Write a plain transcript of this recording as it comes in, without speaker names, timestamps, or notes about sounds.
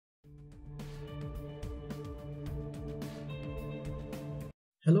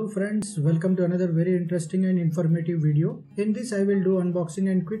Hello friends, welcome to another very interesting and informative video. In this I will do unboxing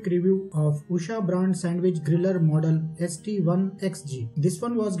and quick review of USHA brand sandwich griller model ST1XG. This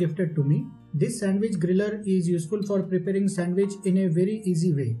one was gifted to me. This sandwich griller is useful for preparing sandwich in a very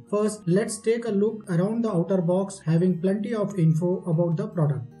easy way. First, let's take a look around the outer box having plenty of info about the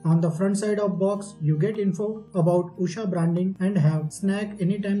product. On the front side of box, you get info about USHA branding and have snack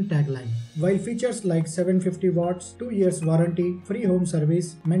anytime tagline. While features like 750 watts, 2 years warranty, free home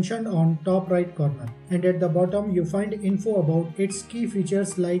service mentioned on top right corner. And at the bottom you find info about its key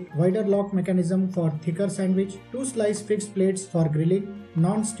features like wider lock mechanism for thicker sandwich, 2 slice fixed plates for grilling,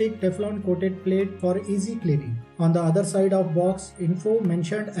 non-stick Teflon coated plate for easy cleaning. On the other side of box, info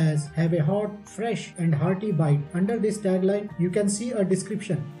mentioned as have a hot, fresh and hearty bite. Under this tagline, you can see a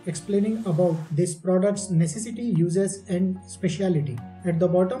description explaining about this product's necessity, uses and speciality. At the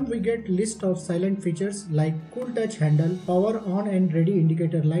bottom we get list of silent features like cool touch handle, power on and ready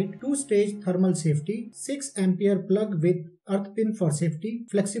indicator light, 2-stage thermal safety, 6 ampere plug with earth pin for safety,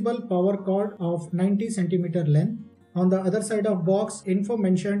 flexible power cord of 90 cm length. On the other side of box, info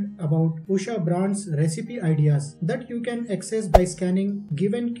mentioned about USHA brand's recipe ideas that you can access by scanning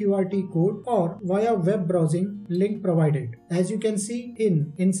given QRT code or via web browsing link provided. As you can see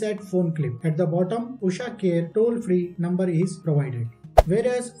in insert phone clip. At the bottom, USHA Care toll-free number is provided.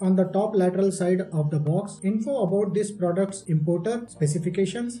 Whereas on the top lateral side of the box, info about this product's importer,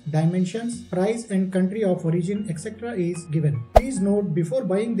 specifications, dimensions, price and country of origin etc. is given. Please note before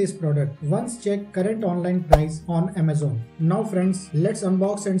buying this product, once check current online price on Amazon. Now friends, let's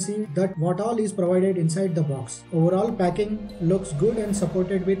unbox and see that what all is provided inside the box. Overall packing looks good and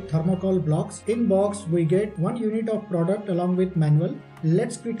supported with thermocol blocks. In box we get 1 unit of product along with manual.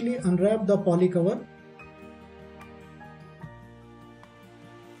 Let's quickly unwrap the poly cover.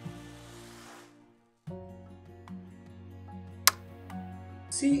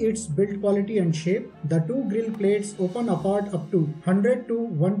 See its build quality and shape. The 2 grill plates open apart up to 100 to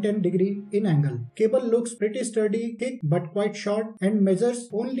 110 degree in angle. Cable looks pretty sturdy, thick but quite short and measures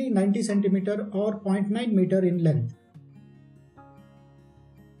only 90 cm or 0.9 meter in length.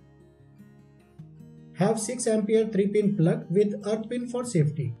 Have 6 ampere 3-pin plug with earth pin for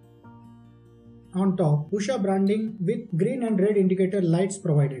safety. On top, USHA branding with green and red indicator lights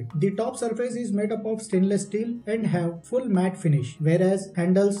provided. The top surface is made up of stainless steel and have full matte finish, whereas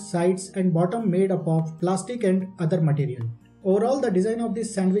handles, sides and bottom made up of plastic and other material. Overall, the design of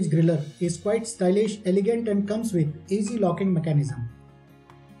this sandwich griller is quite stylish, elegant and comes with easy locking mechanism.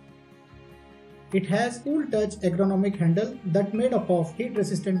 It has cool touch ergonomic handle that made up of heat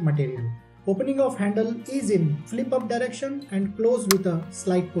resistant material. Opening of handle is in flip up direction and close with a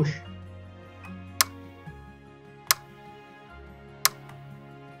slight push.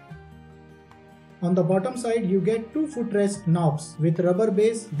 On the bottom side, you get 2 footrest knobs with rubber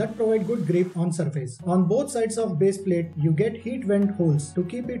base that provide good grip on surface. On both sides of base plate, you get heat vent holes to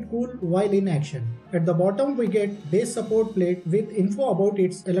keep it cool while in action. At the bottom, we get base support plate with info about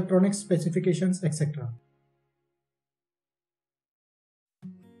its electronics specifications, etc.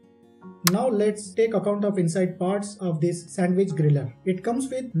 Now let's take account of inside parts of this sandwich griller. It comes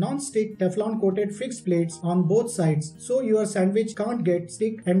with non-stick Teflon coated fixed plates on both sides so your sandwich can't get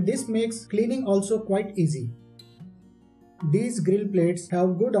stick, and this makes cleaning also quite easy. These grill plates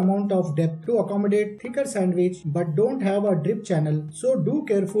have good amount of depth to accommodate thicker sandwich but don't have a drip channel, so do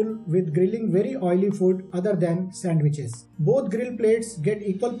careful with grilling very oily food other than sandwiches. Both grill plates get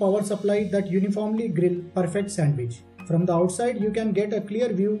equal power supply that uniformly grill perfect sandwich. From the outside, you can get a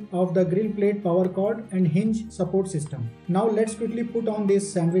clear view of the grill plate power cord and hinge support system. Now let's quickly put on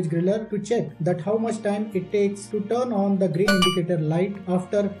this sandwich griller to check that how much time it takes to turn on the green indicator light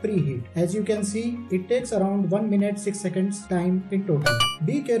after preheat. As you can see, it takes around 1 minute 6 seconds time in total.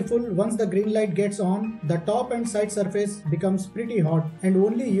 Be careful, once the green light gets on, the top and side surface becomes pretty hot and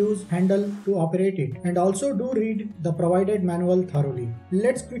only use handle to operate it. And also do read the provided manual thoroughly.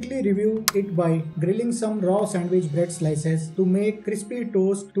 Let's quickly review it by grilling some raw sandwich bread slices to make crispy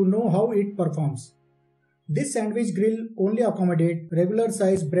toast to know how it performs. This sandwich grill only accommodate regular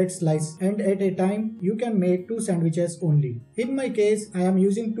size bread slice and at a time you can make 2 sandwiches only. In my case, I am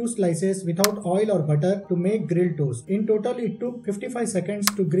using 2 slices without oil or butter to make grilled toast. In total, it took 55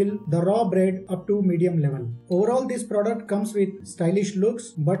 seconds to grill the raw bread up to medium level. Overall, this product comes with stylish looks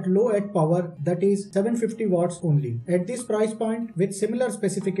but low at power, that is 750 watts only. At this price point with similar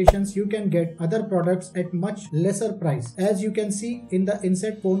specifications, you can get other products at much lesser price, as you can see in the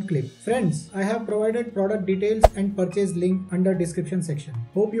insert phone clip. Friends, I have provided product product details and purchase link under description section.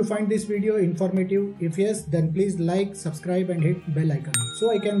 Hope you find this video informative. If yes, then please like, subscribe and hit bell icon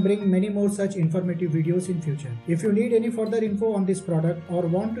so I can bring many more such informative videos in future. If you need any further info on this product or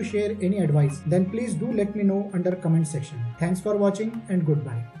want to share any advice, then please do let me know under comment section. Thanks for watching and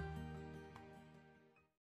goodbye.